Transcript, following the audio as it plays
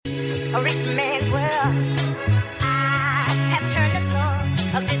a rich man's world. I have turned the soul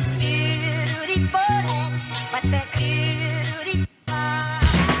of this beautiful land, but that beauty,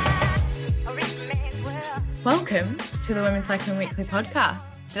 a rich man's world. Welcome to the Women's Cycling Weekly podcast.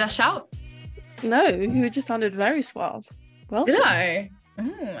 Did I shout? No, you just sounded very suave. Welcome. Did I?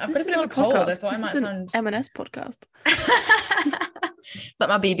 I've got a bit of a cold. I thought I might sound M&S podcast. It's like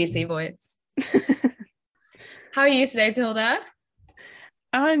my BBC voice. How are you today, Tilda?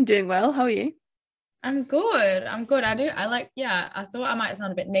 I'm doing well. How are you? I'm good. I thought I might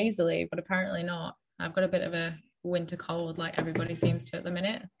sound a bit nasally, but apparently not. I've got a bit of a winter cold, like everybody seems to at the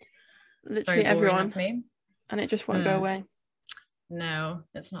minute. Literally everyone. Me. And it just won't go away. No,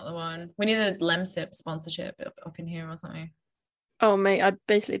 it's not the one. We need a Lemsip sponsorship up in here or something. Oh, mate, I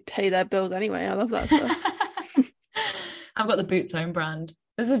basically pay their bills anyway. I love that stuff. I've got the Boots own brand.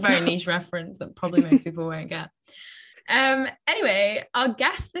 This is a very niche reference that probably most people won't get. Anyway, our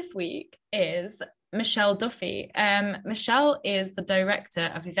guest this week is Michelle Duffy. Michelle is the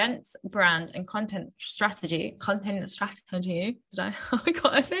director of events, brand, and content strategy. Did I? I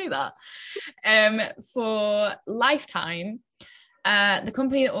can't say that. For Lifetime. The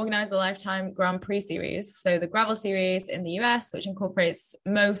company that organised the Lifetime Grand Prix series, so the gravel series in the US, which incorporates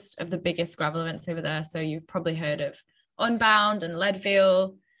most of the biggest gravel events over there. So you've probably heard of Unbound and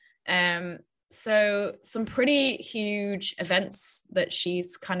Leadville. So some pretty huge events that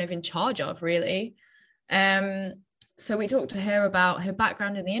she's kind of in charge of, really. So we talked to her about her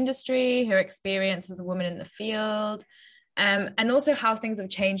background in the industry, her experience as a woman in the field, and also how things have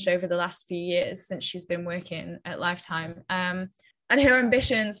changed over the last few years since she's been working at Lifetime. And her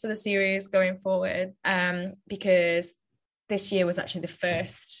ambitions for the series going forward, because this year was actually the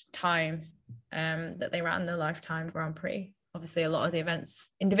first time that they ran the Lifetime Grand Prix. Obviously, a lot of the events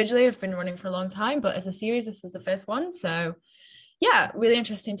individually have been running for a long time, but as a series, this was the first one. So, yeah, really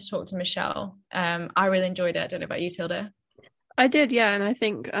interesting to talk to Michelle. I really enjoyed it. I don't know about you, Tilda. I did, yeah. And I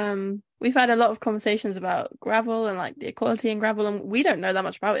think we've had a lot of conversations about gravel and like the equality in gravel, and we don't know that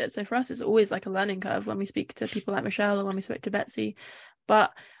much about it. So for us, it's always like a learning curve when we speak to people like Michelle or when we speak to Betsy.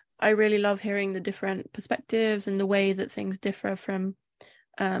 But I really love hearing the different perspectives and the way that things differ from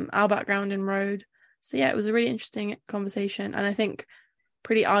our background in road. So yeah, it was a really interesting conversation, and I think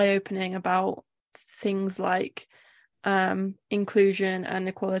pretty eye-opening about things like inclusion and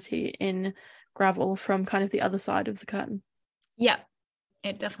equality in gravel from kind of the other side of the curtain. Yeah,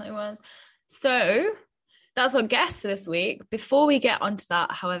 it definitely was. So that's our guest for this week. Before we get onto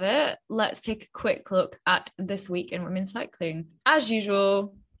that, however, let's take a quick look at this week in women's cycling. As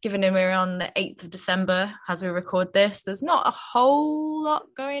usual, given we're on the 8th of December as we record this, there's not a whole lot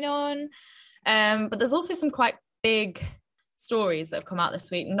going on, but there's also some quite big stories that have come out this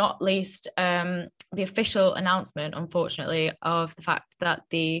week, not least the official announcement, unfortunately, of the fact that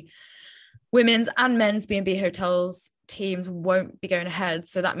the women's and men's B&B Hotels teams won't be going ahead.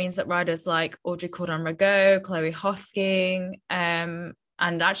 So that means that riders like Audrey Cordon-Ragot, Chloe Hosking, and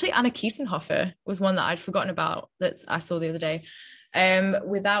actually Anna Kiesenhofer was one that I'd forgotten about that I saw the other day,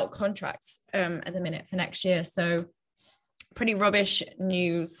 without contracts at the minute for next year. So pretty rubbish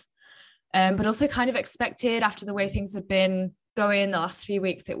news, but also kind of expected after the way things have been going the last few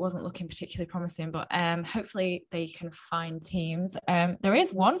weeks. It wasn't looking particularly promising, but hopefully they can find teams. There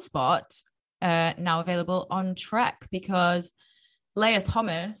is one spot now available on Trek because Leah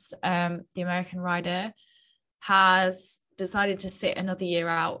Thomas, the American rider, has decided to sit another year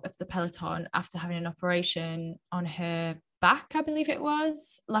out of the peloton after having an operation on her back, I believe it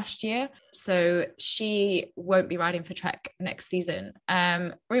was, last year. So she won't be riding for Trek next season.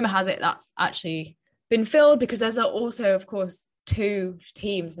 Rumour has it that's actually been filled because there's also, of course, two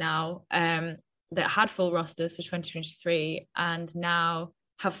teams now that had full rosters for 2023 and now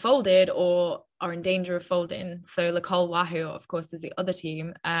have folded or are in danger of folding. So L'École Wahoo, of course, is the other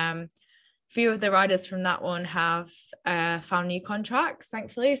team. Few of the riders from that one have found new contracts,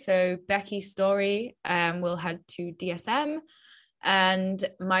 thankfully. So Becky Story will head to DSM, and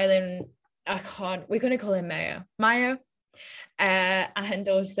Mylon, we're going to call him Mayo, and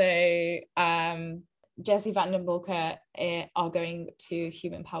also Jesse van den Bulke are going to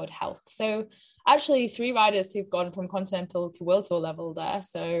Human Powered Health. So actually 3 riders who've gone from continental to world tour level there.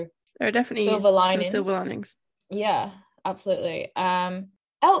 So there are definitely silver linings. Some silver linings. Yeah, absolutely.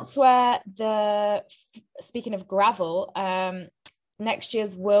 Elsewhere, speaking of gravel, next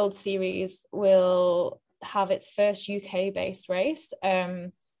year's World Series will have its first UK-based race,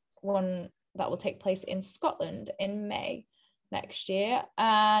 one that will take place in Scotland in May next year.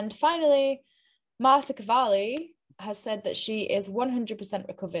 And finally, Marta Cavalli has said that she is 100%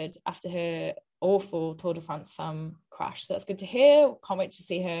 recovered after her awful Tour de France femme crash. So that's good to hear. Can't wait to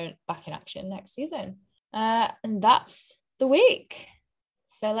see her back in action next season. And that's the week.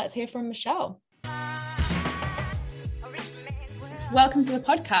 So let's hear from Michelle. Welcome to the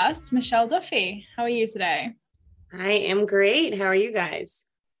podcast, Michelle Duffy. How are you today? I am great. How are you guys?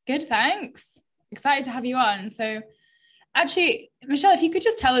 Good, thanks. Excited to have you on. So actually, Michelle, if you could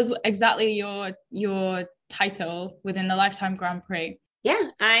just tell us exactly your title within the Lifetime Grand Prix. Yeah,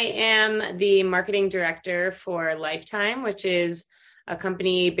 I am the marketing director for Lifetime, which is a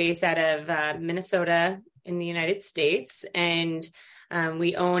company based out of Minnesota in the United States. And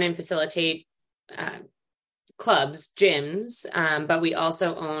we own and facilitate clubs, gyms, but we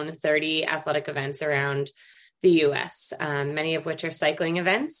also own 30 athletic events around the US, many of which are cycling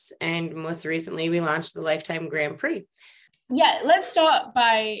events. And most recently, we launched the Lifetime Grand Prix. Yeah, let's start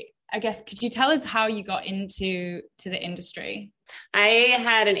by, I guess, could you tell us how you got into the industry? I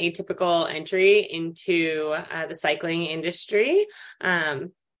had an atypical entry into the cycling industry,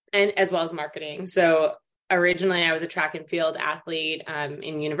 and as well as marketing. So originally, I was a track and field athlete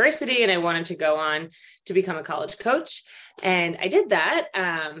in university, and I wanted to go on to become a college coach. And I did that,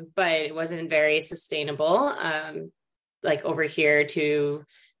 but it wasn't very sustainable. Like over here, to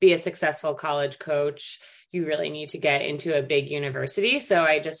be a successful college coach, you really need to get into a big university. So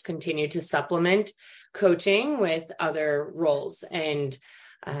I just continued to supplement coaching with other roles. And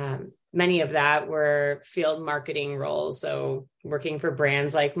many of that were field marketing roles. So working for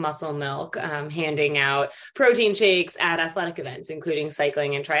brands like Muscle Milk, handing out protein shakes at athletic events, including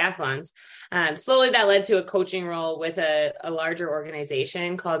cycling and triathlons. Slowly that led to a coaching role with a larger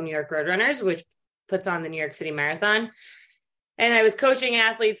organization called New York Roadrunners, which puts on the New York City Marathon. And I was coaching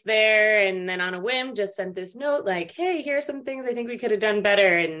athletes there, and then on a whim, just sent this note like, hey, here are some things I think we could have done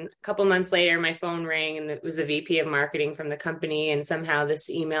better. And a couple months later, my phone rang, and it was the VP of marketing from the company. And somehow this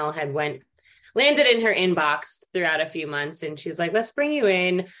email had landed in her inbox throughout a few months. And she's like, let's bring you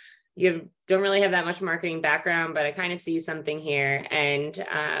in. You don't really have that much marketing background, but I kind of see something here.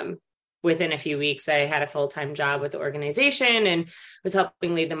 And within a few weeks, I had a full-time job with the organization and was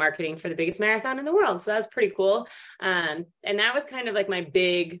helping lead the marketing for the biggest marathon in the world. So that was pretty cool. And that was kind of like my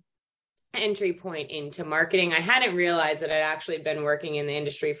big entry point into marketing. I hadn't realized that I'd actually been working in the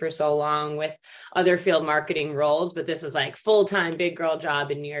industry for so long with other field marketing roles, but this was like full-time big girl job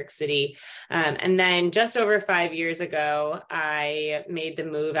in New York City. And then just over 5 years ago, I made the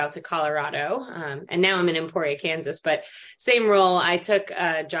move out to Colorado. And now I'm in Emporia, Kansas, but same role. I took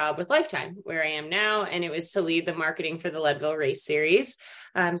a job with Lifetime where I am now, and it was to lead the marketing for the Leadville Race Series.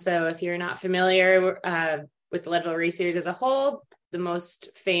 So if you're not familiar with the Leadville Race Series as a whole, the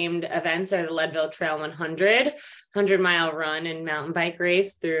most famed events are the Leadville Trail 100, 100-mile run and mountain bike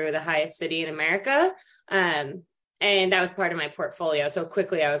race through the highest city in America. And that was part of my portfolio. So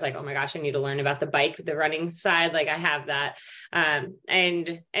quickly I was like, oh my gosh, I need to learn about the running side. Like I have that. And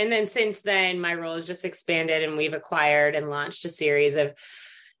then since then, my role has just expanded, and we've acquired and launched a series of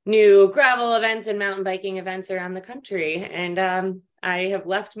new gravel events and mountain biking events around the country. And I have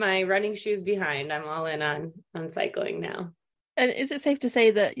left my running shoes behind. I'm all in on cycling now. And is it safe to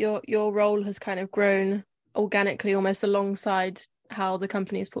say that your role has kind of grown organically, almost alongside how the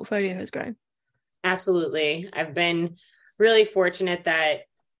company's portfolio has grown? Absolutely. I've been really fortunate that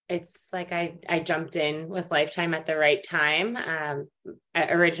it's like I jumped in with Lifetime at the right time.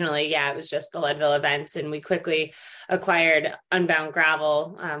 Originally, it was just the Leadville events, and we quickly acquired Unbound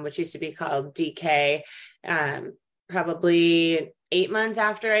Gravel, which used to be called DK, probably 8 months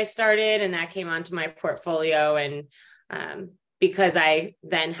after I started, and that came onto my portfolio. And because I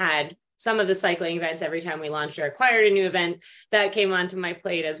then had some of the cycling events every time we launched or acquired a new event, that came onto my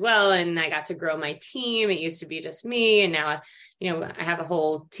plate as well. And I got to grow my team. It used to be just me, and now, I have a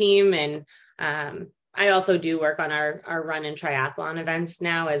whole team. And I also do work on our run and triathlon events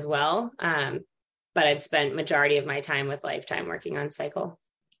now as well. But I've spent majority of my time with Lifetime working on cycle.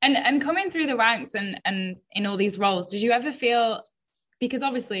 And coming through the ranks and in all these roles, did you ever feel, because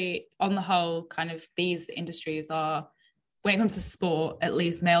obviously on the whole, kind of these industries are, when it comes to sport, at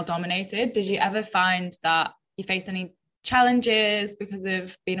least male dominated, did you ever find that you faced any challenges because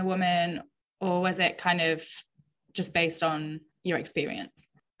of being a woman, or was it kind of just based on your experience?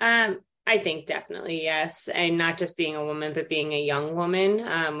 I think definitely yes. And not just being a woman, but being a young woman.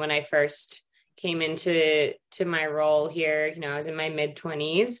 When I first came into my role here, I was in my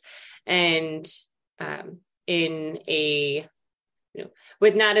mid-20s, and in a,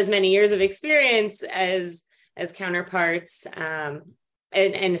 with not as many years of experience as counterparts,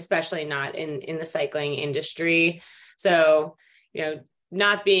 and especially not in the cycling industry. So,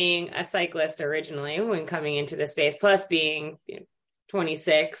 not being a cyclist originally when coming into the space, plus being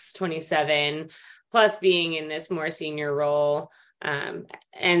 26, 27, plus being in this more senior role, and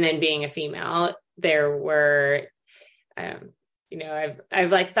then being a female, there were,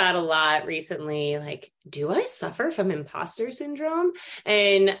 I've like thought a lot recently, like, do I suffer from imposter syndrome?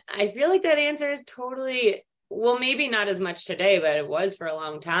 And I feel like that answer is totally, well, maybe not as much today, but it was for a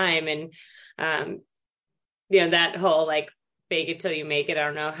long time. And, that whole like fake it till you make it. I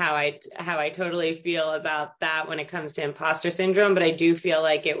don't know how I totally feel about that when it comes to imposter syndrome, but I do feel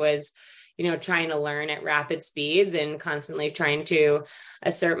like it was, trying to learn at rapid speeds and constantly trying to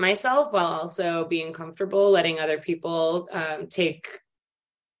assert myself while also being comfortable, letting other people take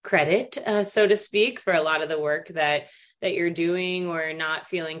credit, so to speak, for a lot of the work that you're doing, or not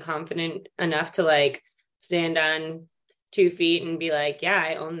feeling confident enough to like stand on 2 feet and be like, yeah,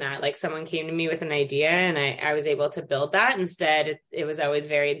 I own that. Like someone came to me with an idea and I was able to build that. Instead, it was always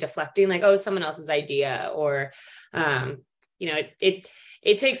very deflecting, like, oh, someone else's idea, or,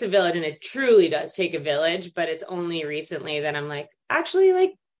 it takes a village, and it truly does take a village, but it's only recently that I'm like, actually,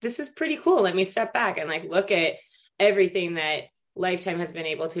 like, this is pretty cool. Let me step back and like, look at everything that Lifetime has been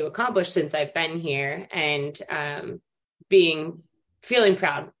able to accomplish since I've been here, and feeling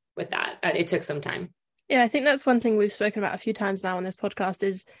proud with that. It took some time. Yeah, I think that's one thing we've spoken about a few times now on this podcast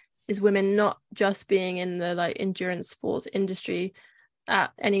is women not just being in the like endurance sports industry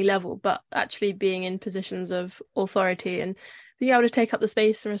at any level, but actually being in positions of authority and being able to take up the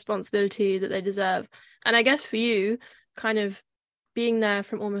space and responsibility that they deserve. And I guess for you, kind of being there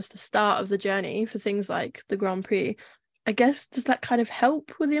from almost the start of the journey for things like the Grand Prix, I guess, does that kind of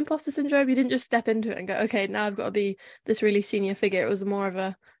help with the imposter syndrome? You didn't just step into it and go, okay, now I've got to be this really senior figure. It was more of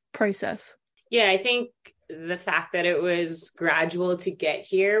a process. Yeah, I think the fact that it was gradual to get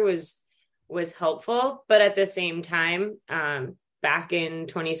here was helpful. But at the same time, back in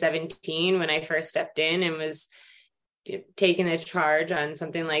 2017, when I first stepped in and was taking the charge on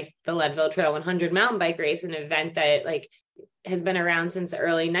something like the Leadville Trail 100 mountain bike race, an event that like has been around since the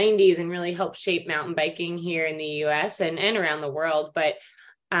early 90s and really helped shape mountain biking here in the US and around the world. But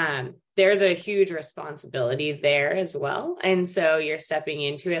there's a huge responsibility there as well. And so you're stepping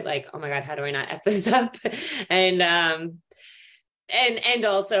into it like, oh my God, how do I not F this up? And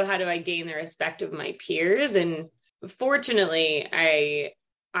also, how do I gain the respect of my peers? And fortunately, I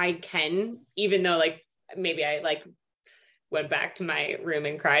can, even though like maybe I like went back to my room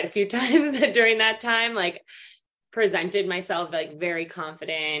and cried a few times during that time, like presented myself like very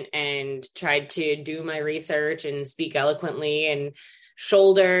confident and tried to do my research and speak eloquently and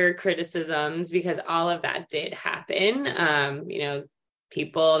shoulder criticisms, because all of that did happen.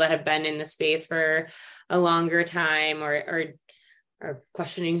 People that have been in the space for a longer time or are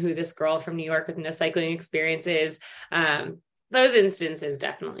questioning who this girl from New York with no cycling experience is. Those instances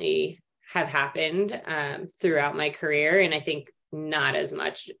definitely have happened throughout my career. And I think not as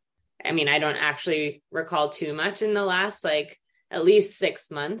much. I mean, I don't actually recall too much in the last, like at least 6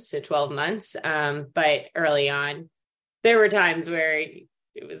 months to 12 months. But early on, there were times where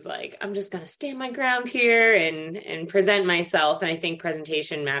it was like, I'm just going to stand my ground here and present myself. And I think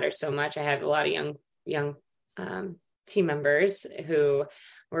presentation matters so much. I have a lot of young team members who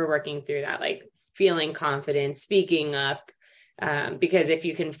were working through that, like feeling confident, speaking up, because if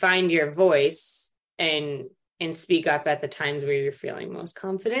you can find your voice and speak up at the times where you're feeling most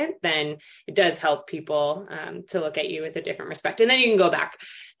confident, then it does help people to look at you with a different respect. And then you can go back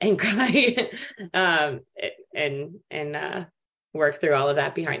and cry and work through all of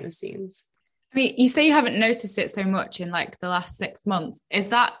that behind the scenes. I mean, you say you haven't noticed it so much in like the last 6 months. Is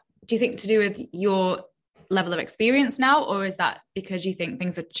that, do you think, to do with your level of experience now, or is that because you think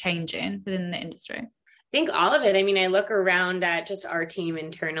things are changing within the industry? I think all of it. I mean, I look around at just our team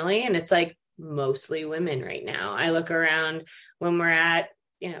internally, and it's like mostly women right now. I look around when we're at,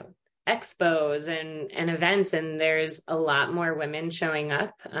 expos and events, and there's a lot more women showing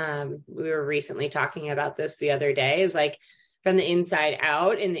up. We were recently talking about this the other day, is like from the inside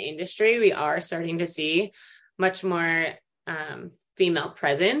out in the industry, we are starting to see much more female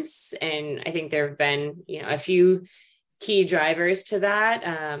presence. And I think there have been, a few key drivers to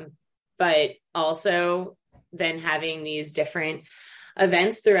that. But also then having these different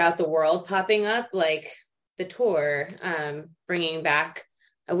events throughout the world popping up, like the Tour, bringing back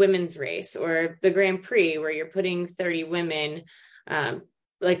a women's race, or the Grand Prix, where you're putting 30 women,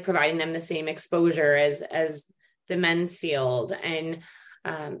 like providing them the same exposure as the men's field. And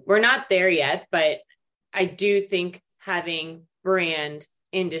we're not there yet, but I do think having brand,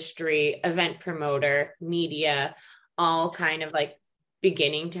 industry, event promoter, media, all kind of like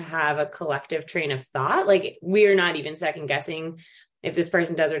beginning to have a collective train of thought. Like we're not even second guessing if this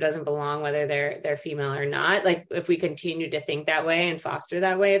person does or doesn't belong, whether they're female or not. Like if we continue to think that way and foster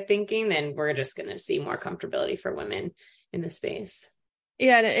that way of thinking, then we're just going to see more comfortability for women in the space.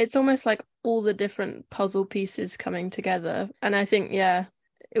 Yeah, and it's almost like all the different puzzle pieces coming together. And I think,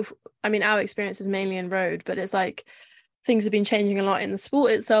 our experience is mainly in road, but it's like things have been changing a lot in the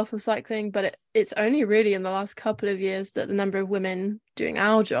sport itself of cycling, but it's only really in the last couple of years that the number of women doing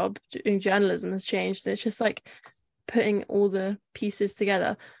our job, doing journalism, has changed. And it's just like putting all the pieces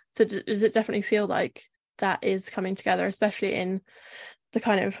together. So does it definitely feel like that is coming together, especially in the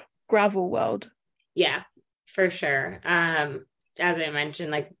kind of gravel world? Yeah, for sure. As I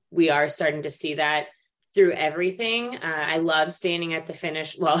mentioned, like we are starting to see that through everything. I love standing at the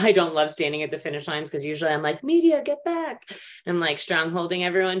finish. Well, I don't love standing at the finish lines because usually I'm like, media, get back. I'm like strong holding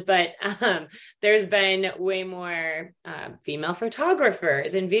everyone. But there's been way more female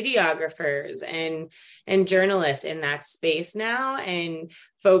photographers and videographers and journalists in that space now, and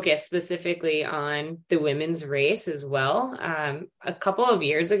focus specifically on the women's race as well. A couple of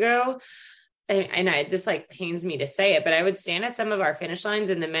years ago, this like pains me to say it, but I would stand at some of our finish lines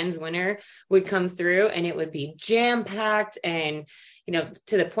and the men's winner would come through and it would be jam packed, and,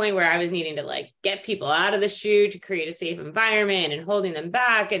 to the point where I was needing to like get people out of the chute to create a safe environment and holding them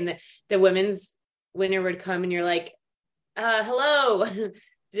back. And the women's winner would come and you're like, hello,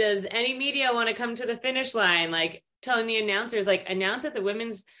 does any media want to come to the finish line? Like telling the announcers, like, announce that the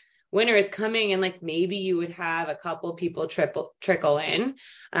women's winner is coming. And like, maybe you would have a couple people trickle in.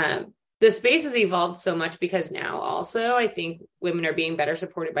 The space has evolved so much because now also I think women are being better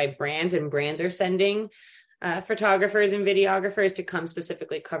supported by brands, and brands are sending photographers and videographers to come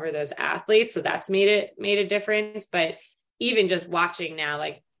specifically cover those athletes. So that's made a difference. But even just watching now,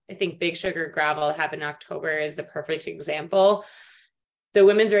 like I think Big Sugar Gravel happened in October is the perfect example. The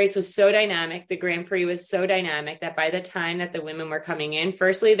women's race was so dynamic. The Grand Prix was so dynamic that by the time that the women were coming in,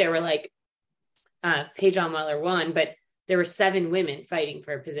 firstly, there were like Paige Allweller won, but there were 7 women fighting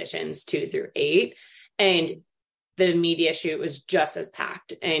for positions 2 through 8. And the media shoot was just as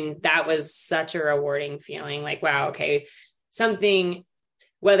packed. And that was such a rewarding feeling. Like, wow, okay, something,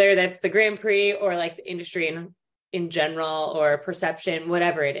 whether that's the Grand Prix or like the industry in general or perception,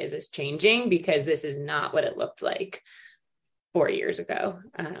 whatever it is changing, because this is not what it looked like 4 years ago.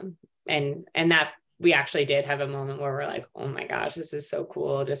 And that we actually did have a moment where we're like, oh my gosh, this is so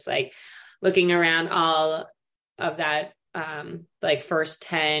cool. Just like looking around all of that, like first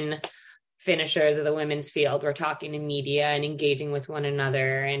 10 finishers of the women's field were talking to media and engaging with one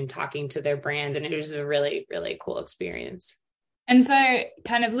another and talking to their brands. And it was a really, really cool experience. And so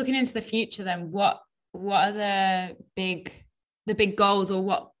kind of looking into the future then, what are the big goals, or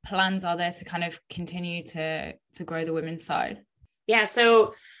what plans are there to kind of continue to grow the women's side? Yeah.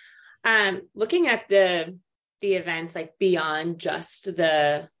 So looking at the events, like beyond just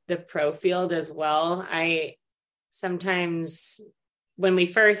the pro field as well, I sometimes, when we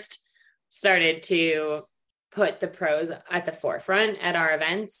first started to put the pros at the forefront at our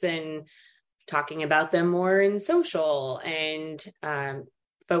events and talking about them more in social and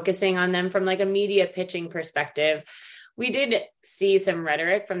focusing on them from like a media pitching perspective, we did see some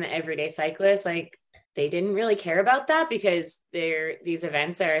rhetoric from the everyday cyclists. Like they didn't really care about that because these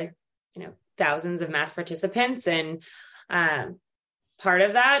events are, thousands of mass participants. And part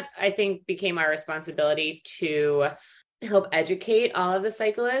of that, I think, became our responsibility to help educate all of the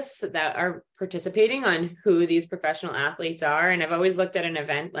cyclists that are participating on who these professional athletes are. And I've always looked at an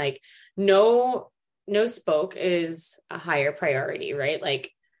event like no spoke is a higher priority, right?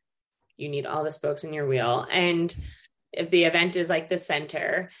 Like you need all the spokes in your wheel. And if the event is like the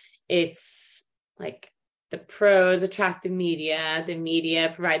center, it's like the pros attract the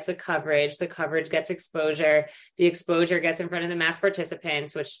media provides the coverage gets exposure, the exposure gets in front of the mass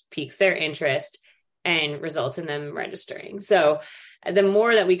participants, which piques their interest and results in them registering. So the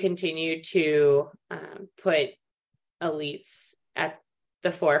more that we continue to put elites at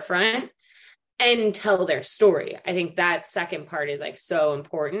the forefront and tell their story, I think that second part is like so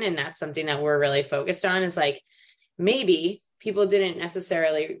important. And that's something that we're really focused on, is like, maybe people didn't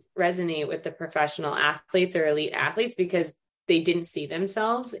necessarily resonate with the professional athletes or elite athletes because they didn't see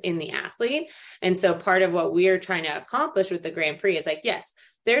themselves in the athlete. And so part of what we are trying to accomplish with the Grand Prix is like, yes,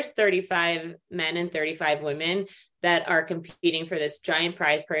 there's 35 men and 35 women that are competing for this giant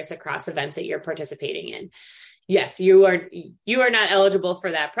prize purse across events that you're participating in. Yes, you are not eligible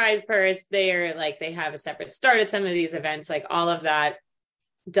for that prize purse. They have a separate start at some of these events. Like all of that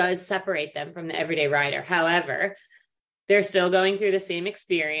does separate them from the everyday rider. However, they're still going through the same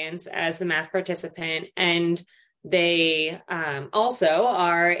experience as the mass participant, and they also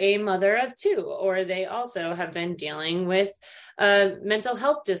are a mother of two, or they also have been dealing with a mental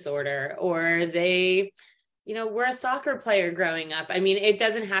health disorder, or they, were a soccer player growing up. I mean, it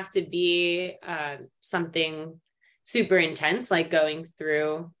doesn't have to be something super intense, like going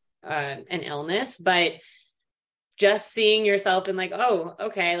through an illness, but just seeing yourself in like, oh,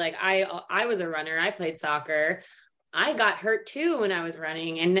 okay, like I was a runner, I played soccer, I got hurt too when I was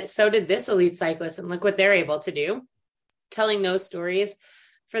running, and so did this elite cyclist, and look what they're able to do. Telling those stories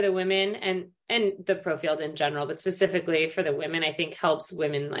for the women and the pro field in general, but specifically for the women, I think helps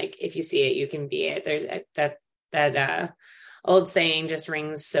women, like, if you see it, you can be it. There's that old saying just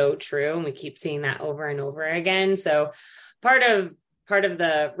rings so true, and we keep seeing that over and over again. So part of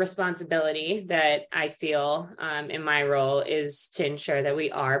the responsibility that I feel in my role is to ensure that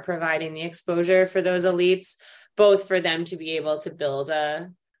we are providing the exposure for those elites, both for them to be able to build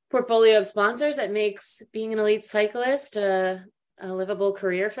a portfolio of sponsors that makes being an elite cyclist a livable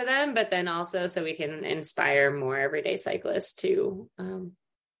career for them, but then also so we can inspire more everyday cyclists to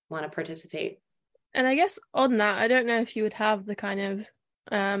want to participate. And I guess on that, I don't know if you would have the kind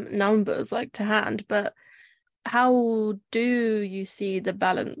of numbers like to hand, but how do you see the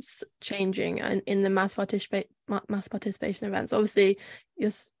balance changing in the mass participation events? Obviously,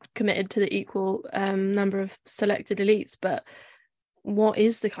 you're committed to the equal number of selected elites, but what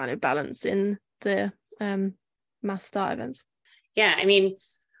is the kind of balance in the mass start events? Yeah, I mean,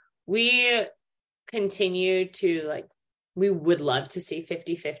 we continue to we would love to see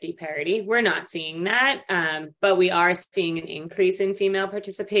 50-50 parity. We're not seeing that, but we are seeing an increase in female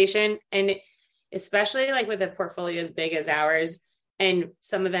participation. And especially like with a portfolio as big as ours and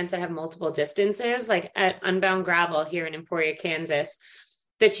some events that have multiple distances, like at Unbound Gravel here in Emporia, Kansas,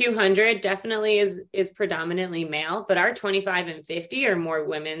 the 200 definitely is predominantly male, but our 25 and 50 are more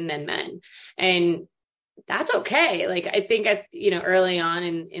women than men. And that's okay. Like, I think early on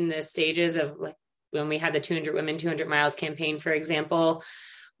in the stages of like when we had the 200 women, 200 miles campaign, for example,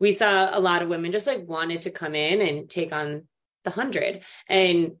 we saw a lot of women just like wanted to come in and take on the 100.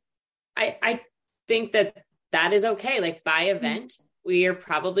 And I think that is okay. Like by event, we are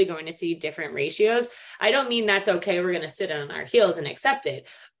probably going to see different ratios. I don't mean that's okay. We're going to sit on our heels and accept it.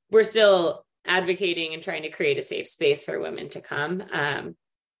 We're still advocating and trying to create a safe space for women to come,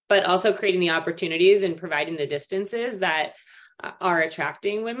 but also creating the opportunities and providing the distances that are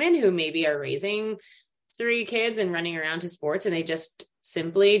attracting women who maybe are raising 3 kids and running around to sports, and they just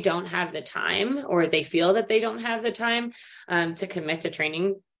simply don't have the time, or they feel that they don't have the time to commit to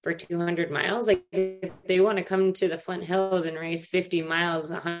training for 200 miles. Like if they want to come to the Flint Hills and race 50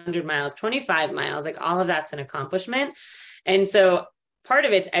 miles, 100 miles, 25 miles, like all of that's an accomplishment. And so part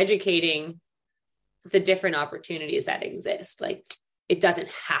of it's educating the different opportunities that exist. Like it doesn't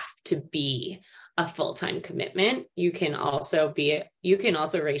have to be a full-time commitment. You can also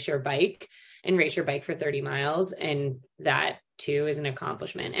race your bike for 30 miles. And that too is an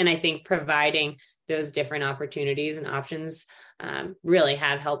accomplishment. And I think providing those different opportunities and options really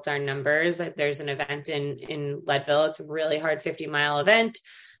have helped our numbers. Like there's an event in Leadville. It's a really hard 50-mile event,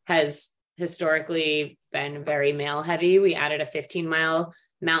 has historically been very male heavy. We added a 15-mile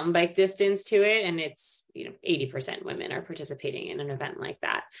mountain bike distance to it, and it's 80% women are participating in an event like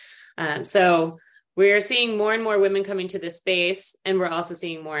that. So we're seeing more and more women coming to this space, and we're also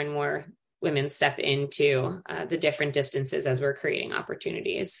seeing more and more women step into the different distances as we're creating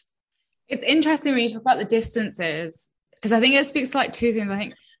opportunities. It's interesting when you talk about the distances, because I think it speaks to like two things. I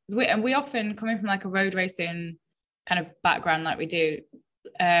think we often, coming from like a road racing kind of background like we do,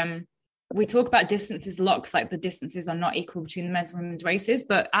 we talk about distances a lot because like the distances are not equal between the men's and women's races,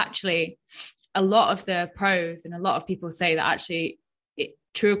 but actually a lot of the pros and a lot of people say that actually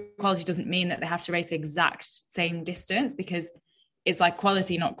true equality doesn't mean that they have to race the exact same distance, because it's like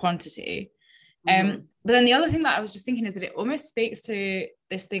quality, not quantity. But then the other thing that I was just thinking is that it almost speaks to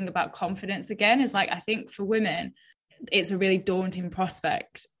this thing about confidence again, is like, I think for women, it's a really daunting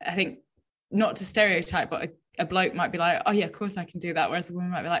prospect. I think, not to stereotype, but a bloke might be like, oh yeah, of course I can do that. Whereas a woman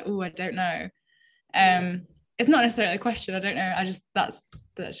might be like, oh, I don't know. It's not necessarily a question. I don't know. That's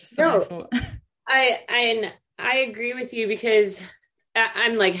just something I thought. I agree with you, because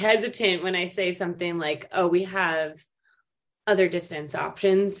I'm like hesitant when I say something like, oh, we have other distance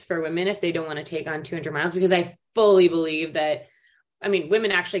options for women if they don't want to take on 200 miles, because I fully believe that,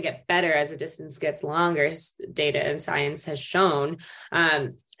 women actually get better as the distance gets longer. Data and science has shown.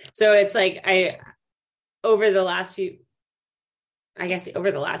 So it's like over the last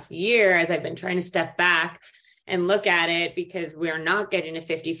year, as I've been trying to step back and look at it, because we're not getting a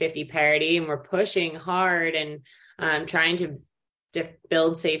 50-50 parity, and we're pushing hard and trying to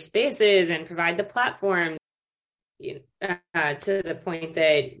build safe spaces and provide the platforms. to the point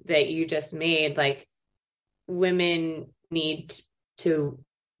that you just made, like women need to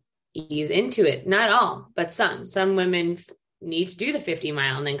ease into it. Not all, but some women need to do the 50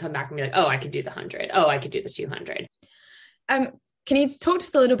 mile and then come back and be like, oh, I could do the 100. Oh, I could do the 200. Can you talk to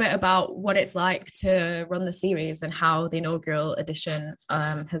us a little bit about what it's like to run the series and how the inaugural edition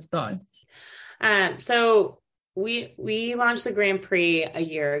has gone? So we launched the Grand Prix a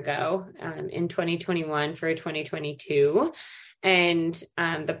year ago, in 2021 for 2022. And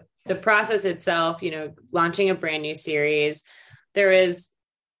the process itself, launching a brand new series, there is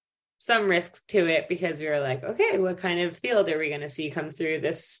some risks to it because we were like, okay, what kind of field are we going to see come through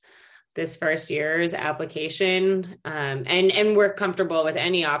this first year's application? And we're comfortable with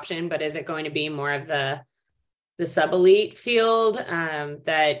any option, but is it going to be more of the sub-elite field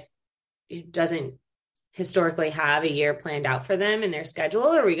that doesn't historically have a year planned out for them in their schedule?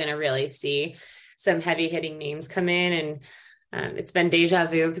 Or are we going to really see some heavy hitting names come in? And it's been deja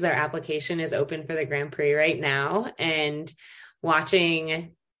vu because our application is open for the Grand Prix right now, and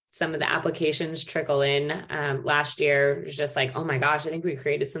watching some of the applications trickle in last year was just like, oh my gosh, I think we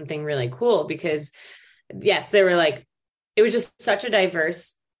created something really cool, because yes, they were like, it was just such a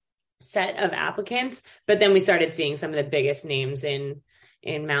diverse set of applicants, but then we started seeing some of the biggest names in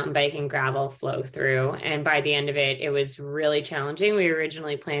mountain bike and gravel flow through. And by the end of it, it was really challenging. We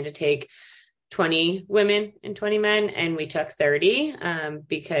originally planned to take 20 women and 20 men, and we took 30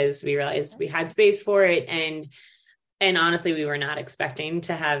 because we realized we had space for it. And honestly, we were not expecting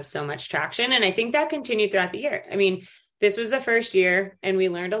to have so much traction. And I think that continued throughout the year. I mean, this was the first year and we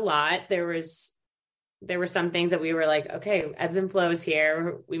learned a lot. There were some things that we were like, okay, ebbs and flows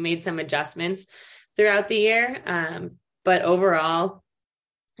here. We made some adjustments throughout the year. But overall,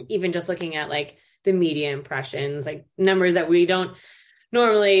 even just looking at like the media impressions, like numbers that we don't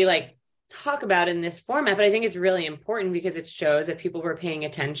normally like talk about in this format, but I think it's really important because it shows that people were paying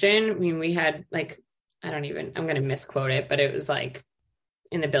attention. I mean, we had like, I'm going to misquote it, but it was like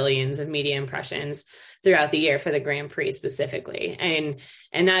in the billions of media impressions throughout the year for the Grand Prix specifically.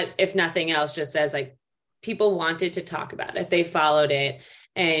 And that, if nothing else, just says like people wanted to talk about it. They followed it.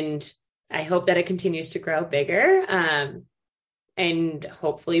 And I hope that it continues to grow bigger. And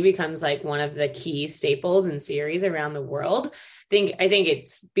hopefully becomes like one of the key staples in series around the world. I think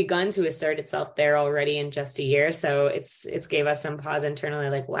it's begun to assert itself there already in just a year. So it's gave us some pause internally,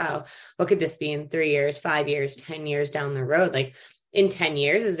 like, wow, what could this be in 3 years, 5 years, 10 years down the road? Like in 10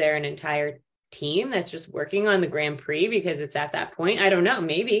 years, is there an entire team that's just working on the Grand Prix because it's at that point? I don't know,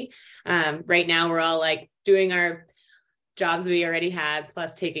 maybe. Right now we're all like doing our jobs we already had,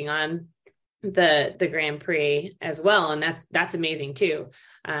 plus taking on the Grand Prix as well. And that's amazing too.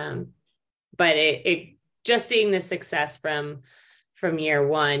 But it just seeing the success from year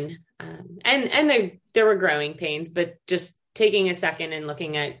one, and there were growing pains, but just taking a second and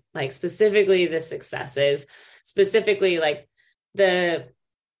looking at like specifically the successes, specifically like the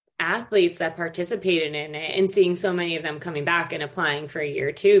athletes that participated in it, and seeing so many of them coming back and applying for a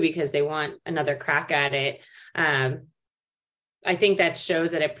year two because they want another crack at it. I think that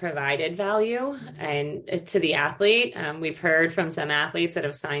shows that it provided value and to the athlete. We've heard from some athletes that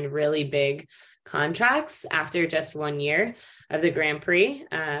have signed really big contracts after just 1 year of the Grand Prix.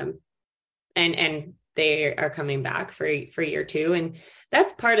 And they are coming back for year two. And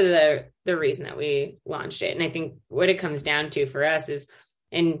that's part of the reason that we launched it. And I think what it comes down to for us is,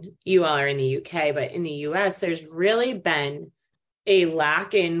 and you all are in the UK, but in the US, there's really been a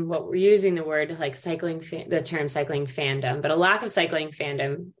lack in what we're using the word like the term cycling fandom, but a lack of cycling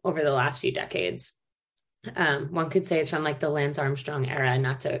fandom over the last few decades. One could say it's from like the Lance Armstrong era,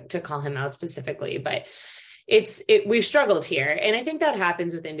 not to call him out specifically, but we've struggled here. And I think that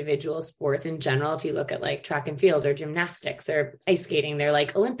happens with individual sports in general. If you look at like track and field or gymnastics or ice skating, they're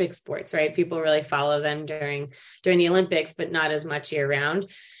like Olympic sports, right? People really follow them during the Olympics, but not as much year round.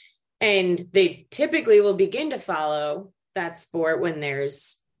 And they typically will begin to follow that sport when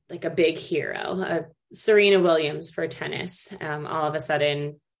there's like a big hero, Serena Williams for tennis. All of a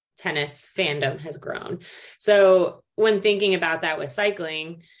sudden tennis fandom has grown. So when thinking about that with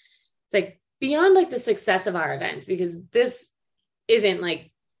cycling, it's like beyond like the success of our events, because this isn't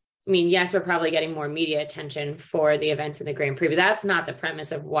like, I mean, yes, we're probably getting more media attention for the events in the Grand Prix, but that's not the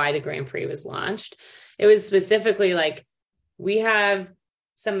premise of why the Grand Prix was launched. It was specifically like, we have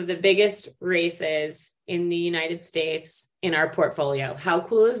some of the biggest races in the United States in our portfolio. How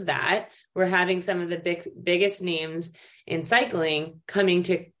cool is that? We're having some of the biggest names in cycling coming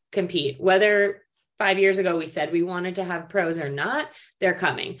to compete. Whether 5 years ago we said we wanted to have pros or not, they're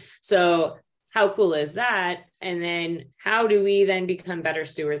coming. So how cool is that? And then how do we then become better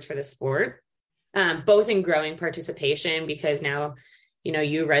stewards for the sport? both in growing participation, because now,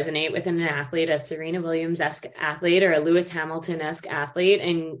 you resonate with an athlete, a Serena Williams-esque athlete or a Lewis Hamilton-esque athlete,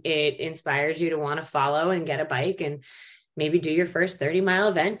 and it inspires you to want to follow and get a bike and maybe do your first 30-mile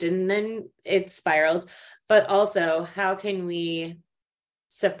event, and then it spirals. But also, how can we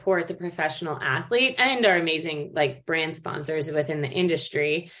support the professional athlete and our amazing like brand sponsors within the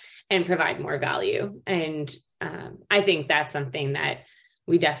industry and provide more value? And I think that's something that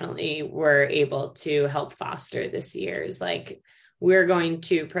we definitely were able to help foster this year, is like, we're going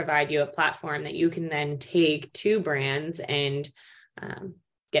to provide you a platform that you can then take to brands and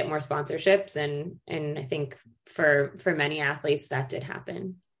get more sponsorships. And I think for many athletes that did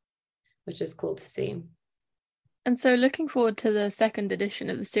happen, which is cool to see. And so looking forward to the second edition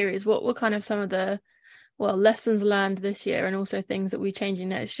of the series, what were kind of some of the lessons learned this year, and also things that we changing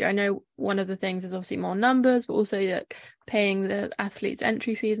next year? I know one of the things is obviously more numbers, but also like paying the athletes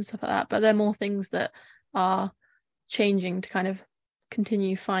entry fees and stuff like that. But there are more things that are changing to kind of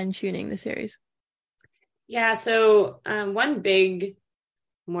continue fine-tuning the series. Yeah, so one big,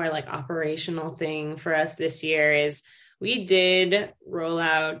 more like operational thing for us this year is we did roll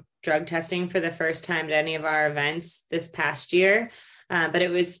out drug testing for the first time at any of our events this past year, but it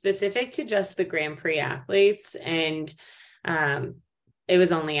was specific to just the Grand Prix athletes, and it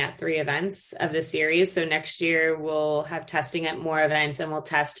was only at 3 events of the series. So next year we'll have testing at more events, and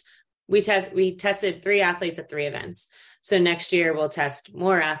we tested 3 athletes at 3 events. So next year we'll test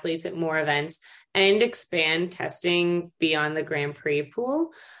more athletes at more events and expand testing beyond the Grand Prix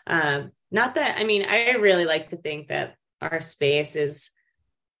pool. I really like to think that our space is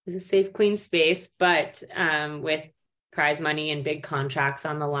a safe, clean space, but with prize money and big contracts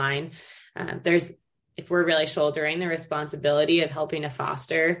on the line, if we're really shouldering the responsibility of helping to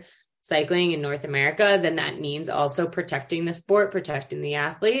foster cycling in North America, then that means also protecting the sport, protecting the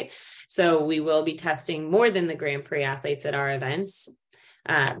athlete. So we will be testing more than the Grand Prix athletes at our events.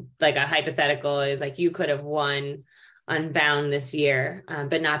 Like a hypothetical is like, you could have won Unbound this year,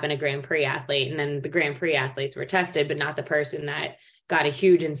 but not been a Grand Prix athlete. And then the Grand Prix athletes were tested, but not the person that got a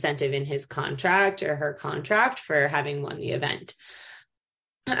huge incentive in his contract or her contract for having won the event.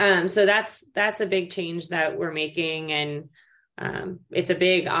 So that's a big change that we're making. And it's a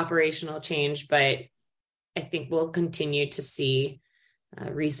big operational change, but I think we'll continue to see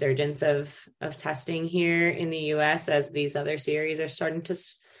resurgence of testing here in the US as these other series are starting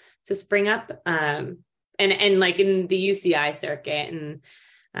to spring up, and like in the UCI circuit, and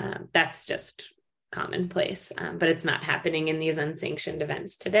that's just commonplace, but it's not happening in these unsanctioned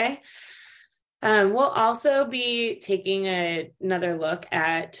events today. We'll also be taking another look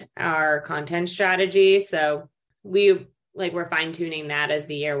at our content strategy. So we're fine-tuning that as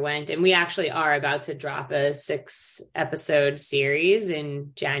the year went, and we actually are about to drop a 6-episode series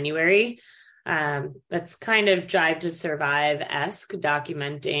in January. That's kind of Drive to Survive-esque,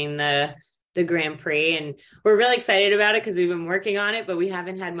 documenting the Grand Prix, and we're really excited about it because we've been working on it, but we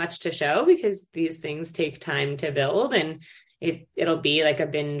haven't had much to show because these things take time to build, and it'll be like a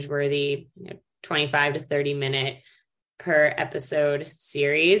binge-worthy 25 to 30 minute per episode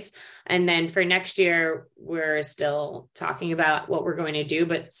series. And then for next year, we're still talking about what we're going to do,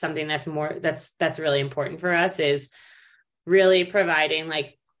 but something that's really important for us is really providing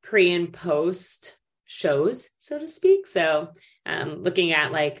like pre and post shows, so to speak. So looking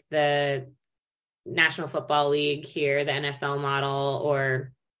at like the National Football League here, the NFL model,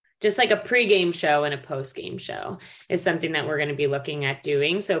 or just like a pre-game show and a post-game show is something that we're going to be looking at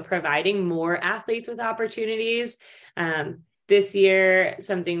doing. So providing more athletes with opportunities. This year,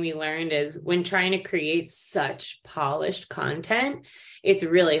 something we learned is when trying to create such polished content, it's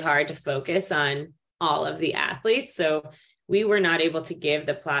really hard to focus on all of the athletes. So we were not able to give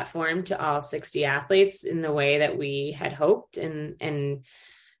the platform to all 60 athletes in the way that we had hoped, and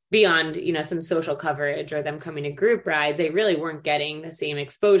beyond, some social coverage or them coming to group rides, they really weren't getting the same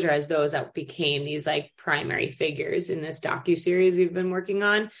exposure as those that became these like primary figures in this docuseries we've been working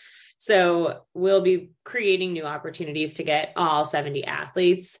on. So we'll be creating new opportunities to get all 70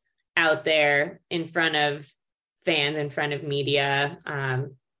 athletes out there in front of fans, in front of media,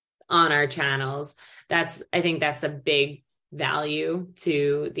 on our channels. I think that's a big value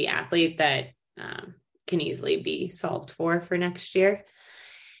to the athlete that can easily be solved for next year.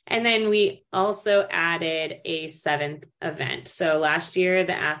 And then we also added a 7th event. So last year,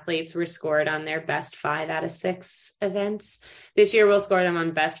 the athletes were scored on their best 5 out of 6 events. This year, we'll score them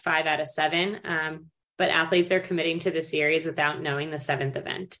on best 5 out of 7. But athletes are committing to the series without knowing the 7th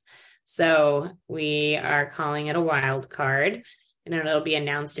event. So we are calling it a wild card, and it'll be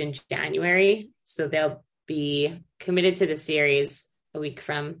announced in January. So they'll be committed to the series a week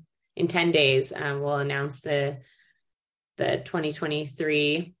from in 10 days, we'll announce the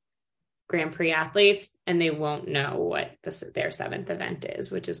 2023 Grand Prix athletes, and they won't know what their 7th event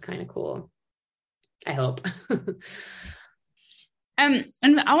is, which is kind of cool. I hope. And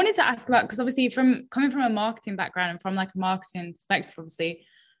I wanted to ask about, because obviously coming from a marketing background and from like a marketing perspective, obviously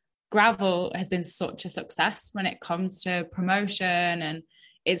gravel has been such a success when it comes to promotion, and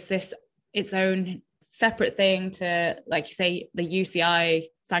it's its own separate thing to, like you say, the UCI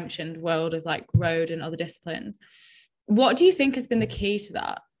sanctioned world of like road and other disciplines. What do you think has been the key to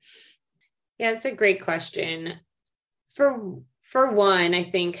that? Yeah, it's a great question. For one, I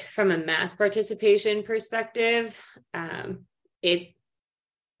think from a mass participation perspective,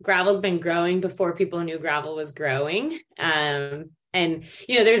 gravel's been growing before people knew gravel was growing. And,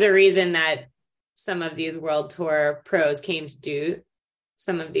 there's a reason that some of these World Tour pros came to do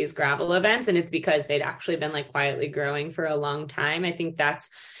some of these gravel events, and it's because they'd actually been like quietly growing for a long time. I think that's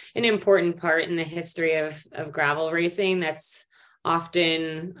an important part in the history of gravel racing that's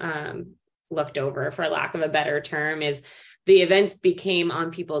often looked over, for lack of a better term, is the events became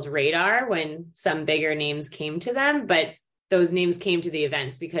on people's radar when some bigger names came to them, but those names came to the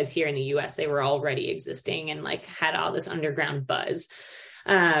events because here in the US, they were already existing and like had all this underground buzz.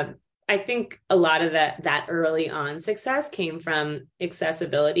 I think a lot of that early on success came from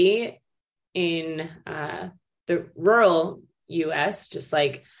accessibility in the rural US, just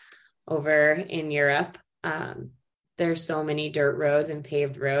like over in Europe. There's so many dirt roads and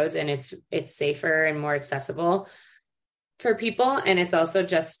paved roads, and it's safer and more accessible for people. And it's also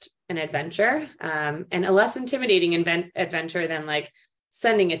just an adventure, and a less intimidating adventure than like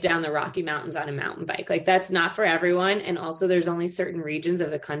sending it down the Rocky Mountains on a mountain bike. Like that's not for everyone. And also there's only certain regions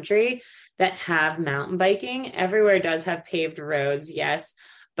of the country that have mountain biking. Everywhere does have paved roads, yes,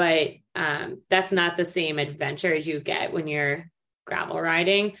 but that's not the same adventure as you get when you're gravel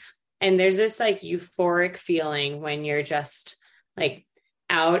riding. And there's this like euphoric feeling when you're just like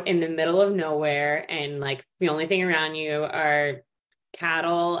out in the middle of nowhere, and like the only thing around you are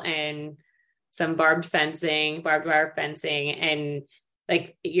cattle and some barbed wire fencing, and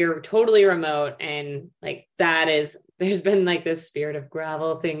like you're totally remote. And like there's been like this spirit of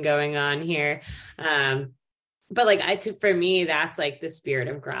gravel thing going on here. But like for me, that's like the spirit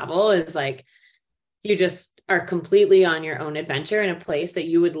of gravel is like, you just are completely on your own adventure in a place that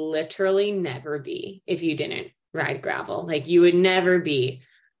you would literally never be if you didn't ride gravel. Like you would never be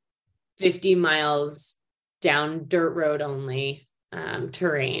 50 miles down dirt road only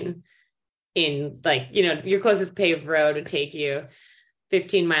terrain in like, your closest paved road would take you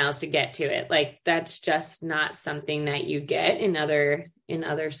 15 miles to get to it. Like that's just not something that you get in other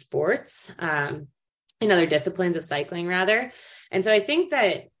sports, in other disciplines of cycling rather. And so I think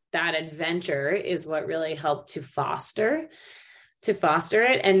that adventure is what really helped to foster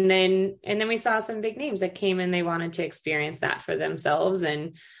it. And then we saw some big names that came and they wanted to experience that for themselves.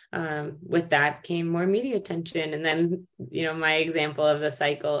 And with that came more media attention. And then, my example of the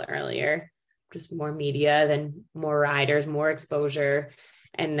cycle earlier, just more media, then more riders, more exposure.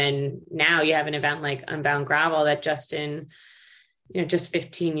 And then now you have an event like Unbound Gravel that just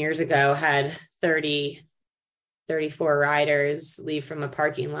 15 years ago had 34 riders leave from a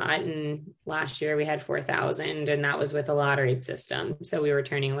parking lot. And last year we had 4,000, and that was with a lottery system. So we were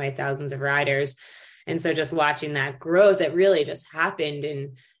turning away thousands of riders. And so just watching that growth that really just happened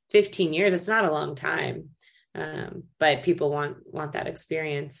in 15 years, it's not a long time. But people want that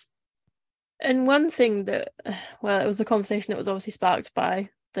experience. And one thing that, it was a conversation that was obviously sparked by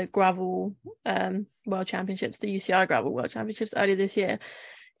the gravel world championships, the UCI gravel world championships earlier this year,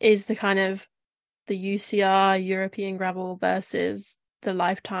 is the kind of the UCI European gravel versus the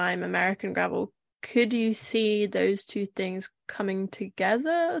Lifetime American gravel. Could you see those two things coming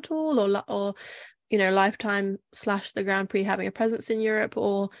together at all, or Lifetime / the Grand Prix having a presence in Europe,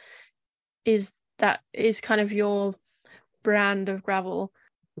 or is kind of your brand of gravel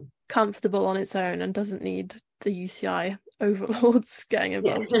comfortable on its own and doesn't need the UCI overlords getting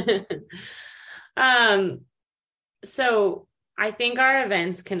involved? So I think our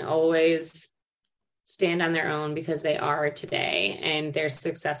events can always stand on their own because they are today, and they're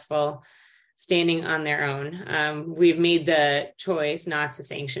successful standing on their own. We've made the choice not to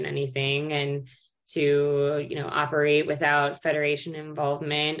sanction anything and to, operate without federation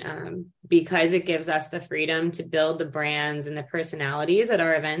involvement, because it gives us the freedom to build the brands and the personalities at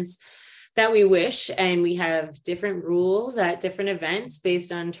our events that we wish. And we have different rules at different events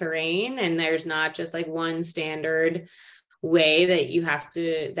based on terrain. And there's not just like one standard way that you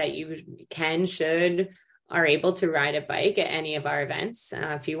should are able to ride a bike at any of our events.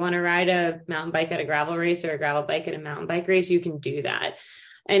 If you want to ride a mountain bike at a gravel race or a gravel bike at a mountain bike race, you can do that.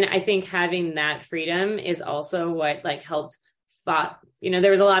 And I think having that freedom is also what like helped fought,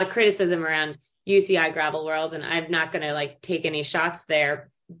 there was a lot of criticism around UCI gravel world, and I'm not going to like take any shots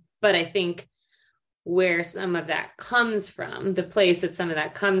there, but I think where some of that comes from, the place that some of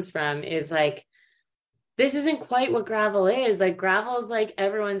that comes from is like, this isn't quite what gravel is. Like gravel is like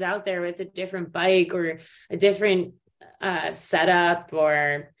everyone's out there with a different bike or a different setup,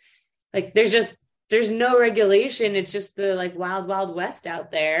 or like there's no regulation. It's just the like wild, wild west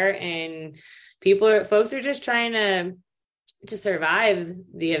out there. And folks are just trying to survive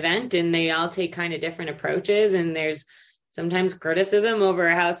the event, and they all take kind of different approaches. And there's sometimes criticism over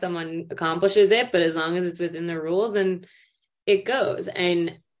how someone accomplishes it, but as long as it's within the rules, and it goes.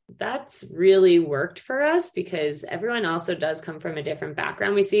 And that's really worked for us because everyone also does come from a different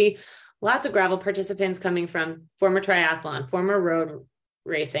background. We see lots of gravel participants coming from former triathlon, former road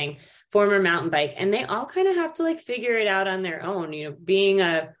racing, former mountain bike, and they all kind of have to like figure it out on their own. Being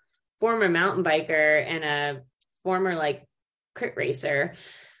a former mountain biker and a former like crit racer,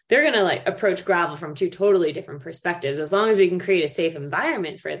 they're going to like approach gravel from two totally different perspectives. As long as we can create a safe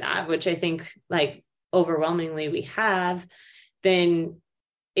environment for that, which I think like overwhelmingly we have, then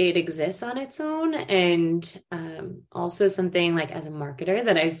it exists on its own. And also something like as a marketer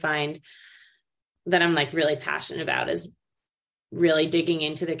that I find that I'm like really passionate about is really digging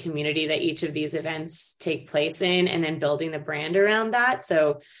into the community that each of these events take place in, and then building the brand around that.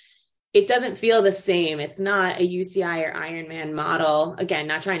 So it doesn't feel the same. It's not a UCI or Ironman model. Again,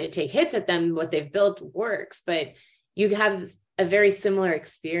 not trying to take hits at them. What they've built works, but you have a very similar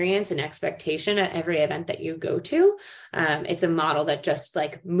experience and expectation at every event that you go to. It's a model that just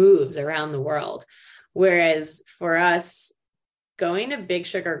like moves around the world. Whereas for us, going to Big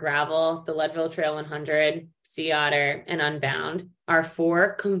Sugar Gravel, the Leadville Trail 100, Sea Otter, and Unbound are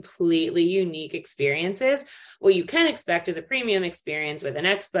 4 completely unique experiences. What you can expect is a premium experience with an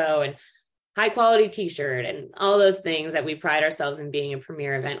expo and high quality t-shirt and all those things that we pride ourselves in being a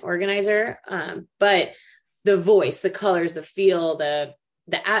premier event organizer. But the voice, the colors, the feel, the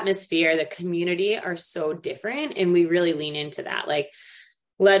atmosphere, the community are so different. And we really lean into that. Like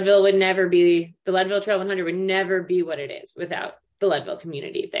the Leadville Trail 100 would never be what it is without the Leadville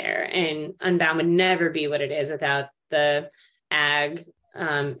community there. And Unbound would never be what it is without the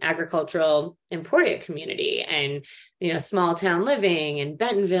agricultural Emporia community, and small town living, and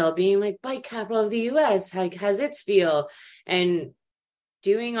Bentonville being like bike capital of the US has its feel. And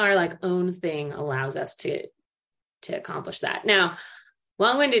doing our like own thing allows us to accomplish that. Now,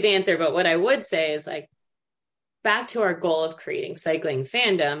 long-winded answer, but what I would say is like back to our goal of creating cycling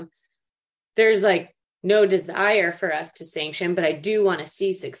fandom, there's like no desire for us to sanction, but I do want to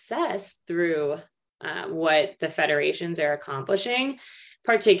see success through what the federations are accomplishing,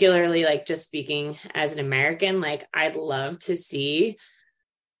 particularly like just speaking as an American. Like I'd love to see,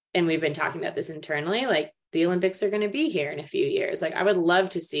 and we've been talking about this internally, like the Olympics are going to be here in a few years. Like I would love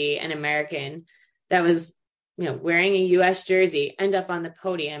to see an American that was, wearing a US jersey end up on the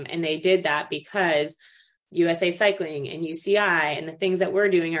podium. And they did that because USA Cycling and UCI and the things that we're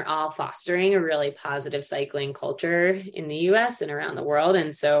doing are all fostering a really positive cycling culture in the US and around the world.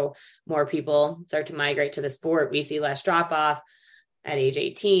 And so more people start to migrate to the sport. We see less drop off at age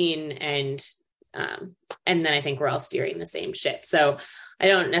 18. And then I think we're all steering the same ship. So I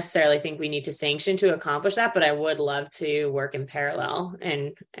don't necessarily think we need to sanction to accomplish that, but I would love to work in parallel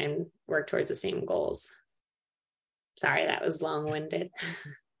and work towards the same goals. Sorry, that was long-winded.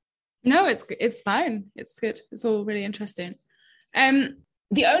 No, it's fine. It's good. It's all really interesting.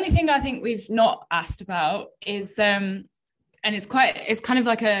 The only thing I think we've not asked about is, and it's kind of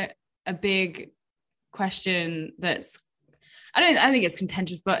like a big question that's, I think it's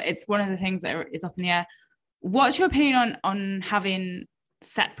contentious, but it's one of the things that is up in the air. What's your opinion on having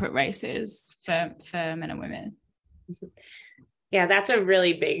separate races for men and women? Yeah, that's a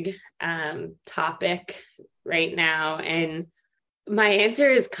really big topic right now. And my answer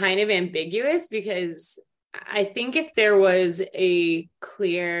is kind of ambiguous because I think if there was a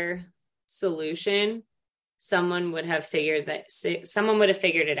clear solution, someone would have figured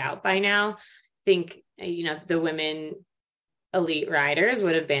it out by now. I think, the women elite riders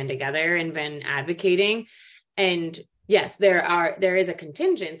would have band together and been advocating. And yes, there is a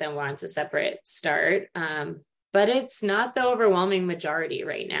contingent that wants a separate start. But it's not the overwhelming majority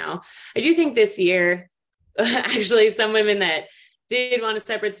right now. I do think this year, actually, some women that did want a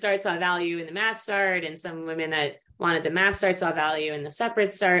separate start saw value in the mass start, and some women that wanted the mass start saw value in the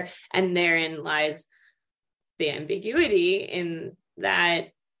separate start. And therein lies the ambiguity in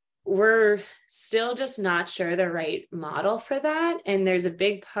that we're still just not sure the right model for that. And there's a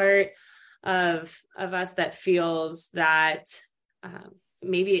big part of us that feels that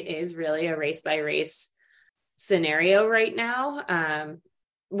maybe it is really a race by race scenario right now.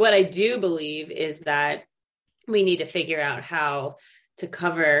 What I do believe is that we need to figure out how to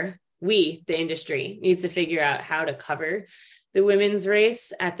cover, the industry needs to figure out how to cover the women's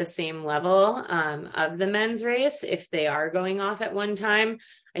race at the same level of the men's race if they are going off at one time.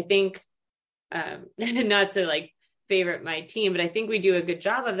 I think, not to like favorite my team, but I think we do a good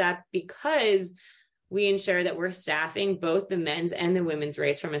job of that because we ensure that we're staffing both the men's and the women's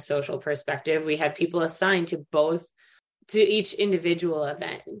race from a social perspective. We have people assigned to each individual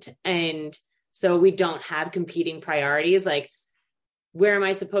event. And so we don't have competing priorities like, where am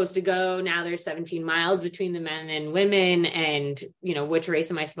I supposed to go? Now there's 17 miles between the men and women, and which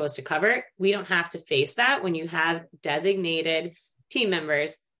race am I supposed to cover? We don't have to face that when you have designated team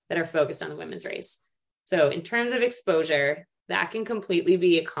members that are focused on the women's race. So in terms of exposure, that can completely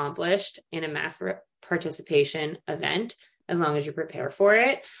be accomplished in a mass participation event as long as you prepare for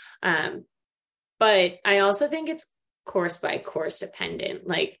it. But I also think it's course by course dependent.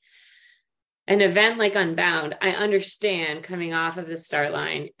 Like an event like Unbound, I understand coming off of the start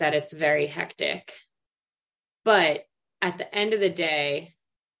line that it's very hectic. But at the end of the day,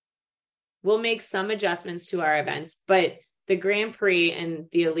 we'll make some adjustments to our events, but the Grand Prix and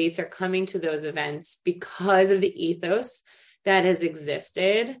the elites are coming to those events because of the ethos that has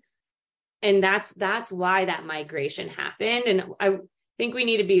existed. And that's why that migration happened. And I think we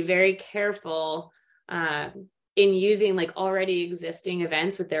need to be very careful in using like already existing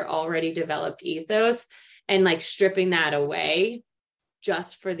events with their already developed ethos and like stripping that away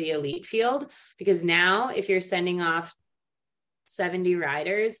just for the elite field. Because now if you're sending off 70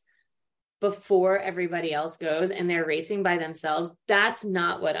 riders before everybody else goes and they're racing by themselves, that's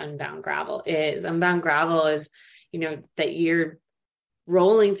not what Unbound Gravel is. Unbound Gravel is, that you're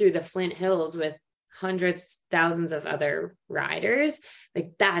rolling through the Flint Hills with hundreds, thousands of other riders.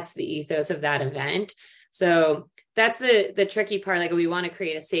 Like that's the ethos of that event. So that's the tricky part. Like we want to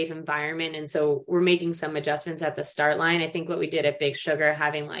create a safe environment. And so we're making some adjustments at the start line. I think what we did at Big Sugar,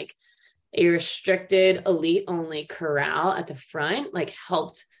 having like a restricted elite only corral at the front, like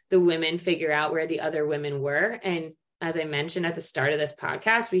helped the women figure out where the other women were. And as I mentioned at the start of this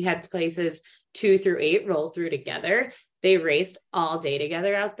podcast, we had places 2 through 8 roll through together. They raced all day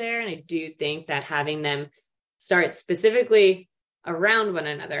together out there. And I do think that having them start specifically around one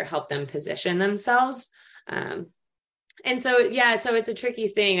another helped them position themselves. And so it's a tricky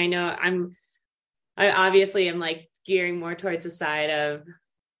thing. I know I obviously am like gearing more towards the side of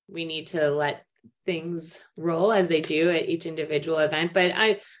we need to let things roll as they do at each individual event. But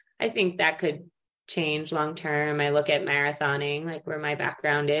I think that could change long term. I look at marathoning, like where my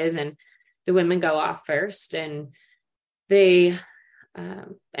background is, and the women go off first, and they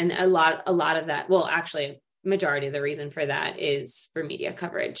and a lot of that, well, actually majority of the reason for that is for media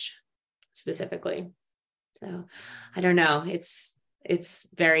coverage specifically. So I don't know. It's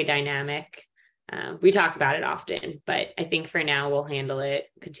very dynamic. We talk about it often, but I think for now we'll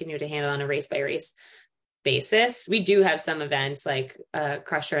continue to handle on a race by race basis. We do have some events like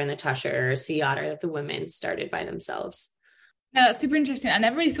Crusher and the Tusher or Sea Otter that the women started by themselves. Yeah, that's super interesting. I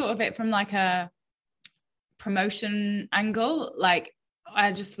never really thought of it from like a promotion angle. Like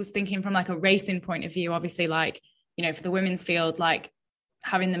I just was thinking from like a racing point of view, obviously, like, for the women's field, like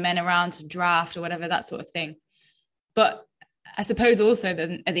having the men around to draft or whatever, that sort of thing. But I suppose also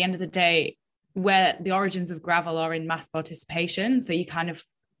then at the end of the day, where the origins of gravel are in mass participation. So you kind of,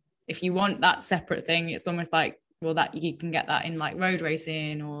 if you want that separate thing, it's almost like, well, that you can get that in like road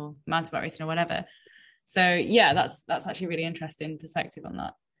racing or mountain bike racing or whatever. So yeah, that's actually a really interesting perspective on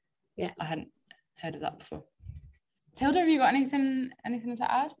that. Yeah. I hadn't heard of that before. Tilda, have you got anything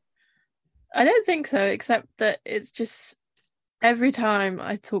to add? I don't think so, except that it's just every time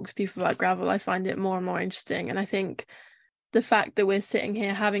I talk to people about gravel, I find it more and more interesting. And I think the fact that we're sitting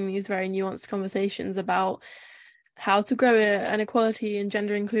here having these very nuanced conversations about how to grow an equality and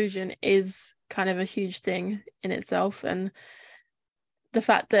gender inclusion is kind of a huge thing in itself. And the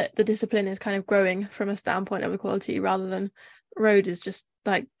fact that the discipline is kind of growing from a standpoint of equality rather than road is just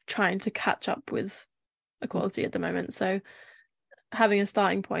like trying to catch up with equality at the moment. So having a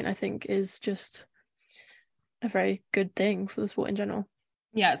starting point, I think, is just a very good thing for the sport in general.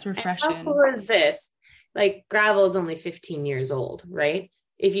 Yeah, it's refreshing. And how cool is this? Like gravel is only 15 years old, right?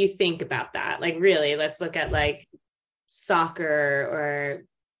 If you think about that, like really, let's look at like soccer or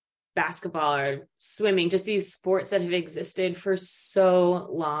basketball or swimming, just these sports that have existed for so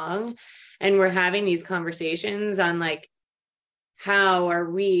long. And we're having these conversations on like, how are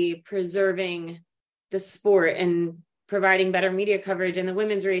we preserving the sport and providing better media coverage in the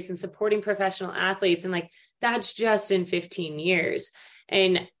women's race and supporting professional athletes? And like, that's just in 15 years.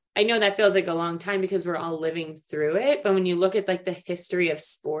 And I know that feels like a long time because we're all living through it. But when you look at like the history of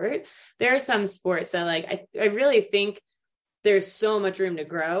sport, there are some sports that like, I really think there's so much room to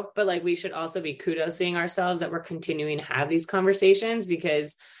grow, but like we should also be kudosing ourselves that we're continuing to have these conversations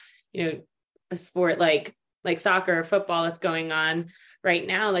because, you know, a sport like soccer or football that's going on right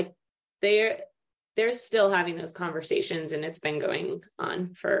now, like they're still having those conversations, and it's been going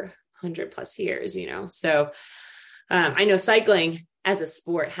on for 100+ years, you know? So I know cycling as a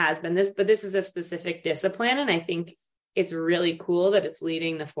sport has been this, but this is a specific discipline. And I think it's really cool that it's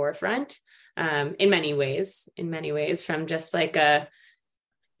leading the forefront in many ways, from just like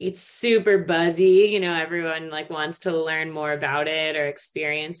it's super buzzy, you know, everyone like wants to learn more about it or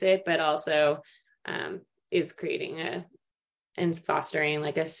experience it, but also is creating and fostering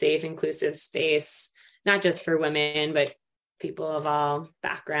like a safe, inclusive space, not just for women, but people of all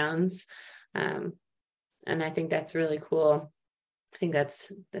backgrounds. And I think that's really cool. I think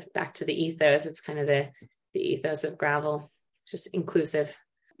that's back to the ethos. It's kind of the ethos of gravel, just inclusive.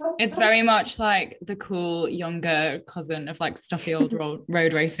 It's very much like the cool younger cousin of like stuffy old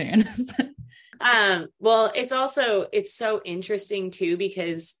road racing. Well, it's so interesting too,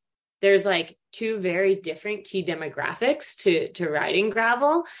 because there's like two very different key demographics to riding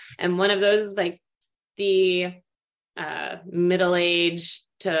gravel. And one of those is like the middle-aged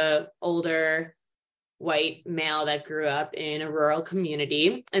to older white male that grew up in a rural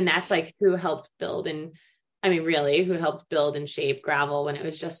community. And that's like who helped build and shape gravel when it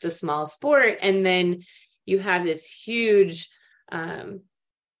was just a small sport. And then you have this huge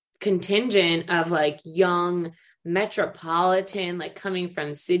contingent of like young metropolitan, like coming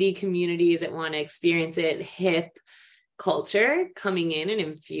from city communities that want to experience it, hip culture coming in and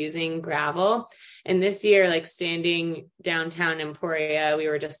infusing gravel. And this year, like standing downtown Emporia, we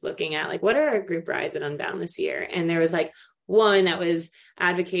were just looking at like, what are our group rides at Unbound this year? And there was like one that was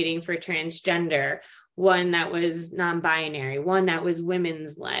advocating for transgender, one that was non-binary, one that was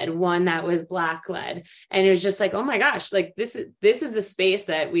women's led, one that was Black led. And it was just like, oh my gosh, like this is the space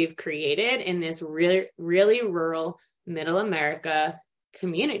that we've created in this really, really rural middle America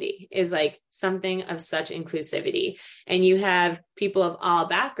community, is like something of such inclusivity. And you have people of all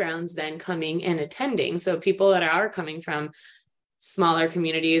backgrounds then coming and attending. So people that are coming from smaller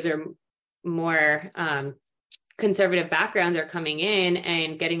communities or more conservative backgrounds are coming in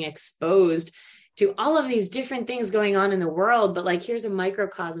and getting exposed to all of these different things going on in the world. But like, here's a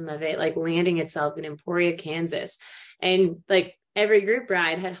microcosm of it, like landing itself in Emporia, Kansas. And like every group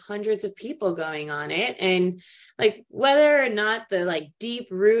ride had hundreds of people going on it. And like, whether or not the like deep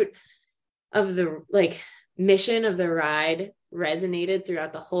root of the like mission of the ride resonated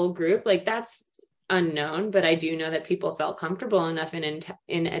throughout the whole group, like that's unknown. But I do know that people felt comfortable enough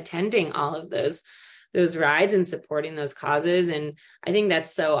in attending all of those rides and supporting those causes. And I think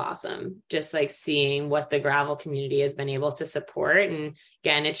that's so awesome, just like seeing what the gravel community has been able to support. And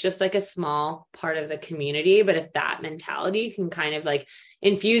again, it's just like a small part of the community, but if that mentality can kind of like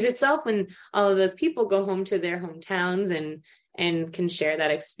infuse itself when all of those people go home to their hometowns and can share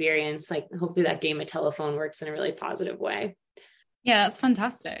that experience, like hopefully that game of telephone works in a really positive way. Yeah, that's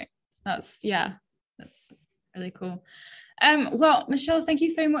fantastic. That's really cool. Well, Michelle, thank you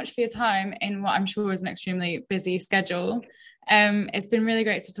so much for your time in what I'm sure is an extremely busy schedule. It's been really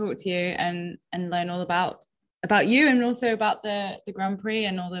great to talk to you and learn all about you, and also about the Grand Prix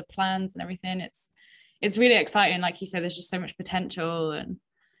and all the plans and everything. It's really exciting. Like you said, there's just so much potential, and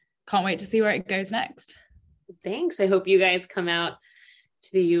can't wait to see where it goes next. Thanks. I hope you guys come out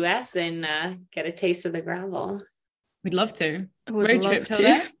to the US and get a taste of the gravel. We'd love to. Road trip till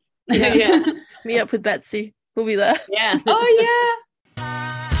then. Yeah. Meet up with Betsy. We'll be there. Yeah. Oh, yeah.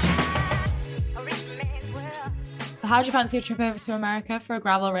 So how do you fancy a trip over to America for a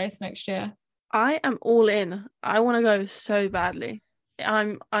gravel race next year? I am all in. I want to go so badly.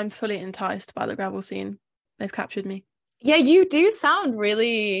 I'm fully enticed by the gravel scene. They've captured me. Yeah, you do sound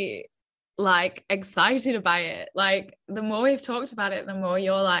really like excited about it. Like the more we've talked about it, the more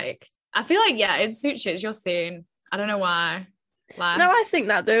you're like, I feel like, yeah, it suits you. It's your scene. I don't know why. No, I think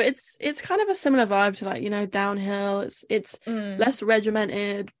that though it's kind of a similar vibe to like, you know, downhill. It's less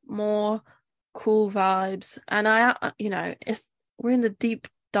regimented, more cool vibes. And we're in the deep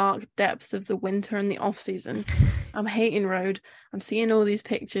dark depths of the winter and the off season. I'm hating road. I'm seeing all these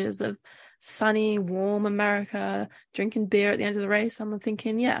pictures of sunny, warm America, drinking beer at the end of the race. I'm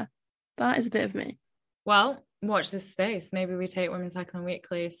thinking, yeah, that is a bit of me. Well, watch this space. Maybe we take Women's Cycling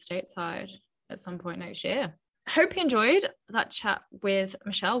Weekly stateside at some point next year. Hope you enjoyed that chat with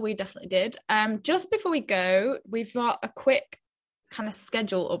Michelle. We definitely did. Just before we go, we've got a quick kind of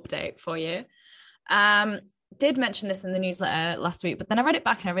schedule update for you. did mention this in the newsletter last week, but then I read it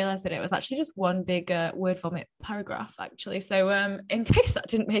back and I realized that it was actually just one big word vomit paragraph, actually. So in case that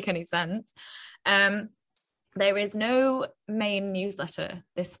didn't make any sense, there is no main newsletter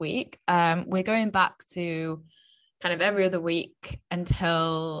this week. We're going back to kind of every other week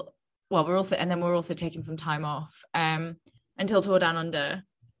until, well, we're also taking some time off until Tour Down Under.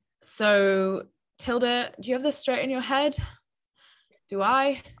 So Tilda, do you have this straight in your head? Do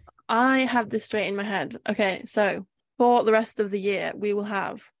I? I have this straight in my head. Okay, so for the rest of the year, we will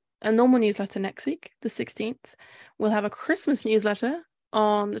have a normal newsletter next week, the 16th. We'll have a Christmas newsletter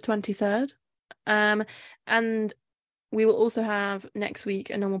on the 23rd. And we will also have next week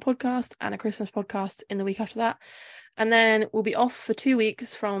a normal podcast and a Christmas podcast in the week after that. And then we'll be off for 2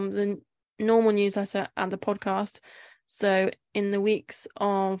 weeks from the normal newsletter and the podcast. So in the weeks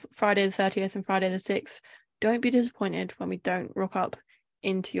of Friday the 30th and Friday the 6th, don't be disappointed when we don't rock up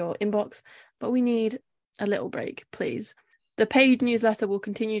into your inbox, but we need a little break, please. The paid newsletter will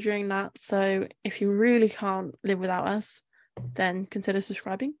continue during that, so if you really can't live without us, then consider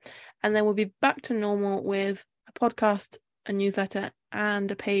subscribing. And then we'll be back to normal with a podcast, a newsletter,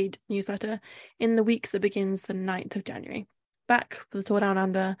 and a paid newsletter in the week that begins the 9th of January. Back for the Tour Down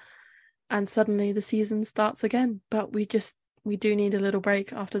Under, and suddenly the season starts again, but we do need a little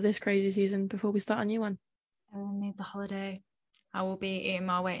break after this crazy season before we start a new one. Everyone needs a holiday. I will be eating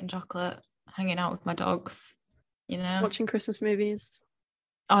my weight in chocolate, hanging out with my dogs, you know. Watching Christmas movies.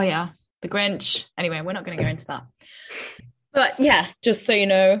 Oh, yeah. The Grinch. Anyway, we're not going to go into that. But yeah, just so you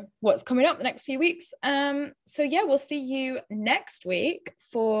know what's coming up the next few weeks. So yeah, we'll see you next week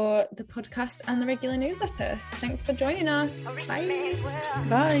for the podcast and the regular newsletter. Thanks for joining us. Bye.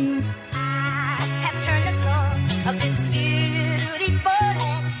 Bye. I have turned the soul of this beautiful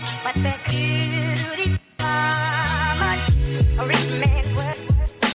land, but the beauty from a rich